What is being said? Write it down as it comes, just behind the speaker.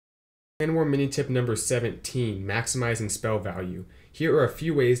Clan War mini tip number 17, maximizing spell value. Here are a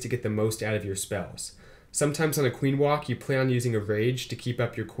few ways to get the most out of your spells. Sometimes on a queen walk, you plan on using a rage to keep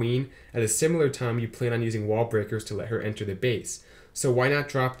up your queen. At a similar time, you plan on using wall breakers to let her enter the base. So why not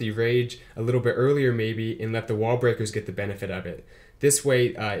drop the rage a little bit earlier maybe and let the wall breakers get the benefit of it. This way,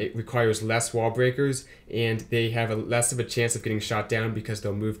 it requires less wall breakers and they have less of a chance of getting shot down because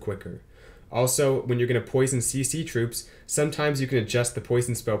they'll move quicker. Also, when you're going to poison CC troops, sometimes you can adjust the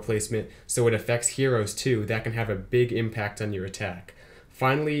poison spell placement so it affects heroes too. That can have a big impact on your attack.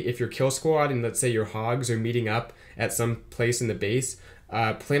 Finally, if your kill squad and let's say your hogs are meeting up at some place in the base,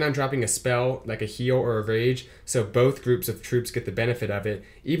 plan on dropping a spell like a heal or a rage so both groups of troops get the benefit of it.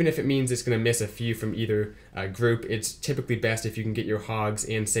 Even if it means it's going to miss a few from either group, it's typically best if you can get your hogs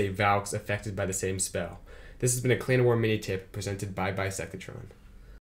and say Valks affected by the same spell. This has been a Clan War mini tip presented by Bisectatron.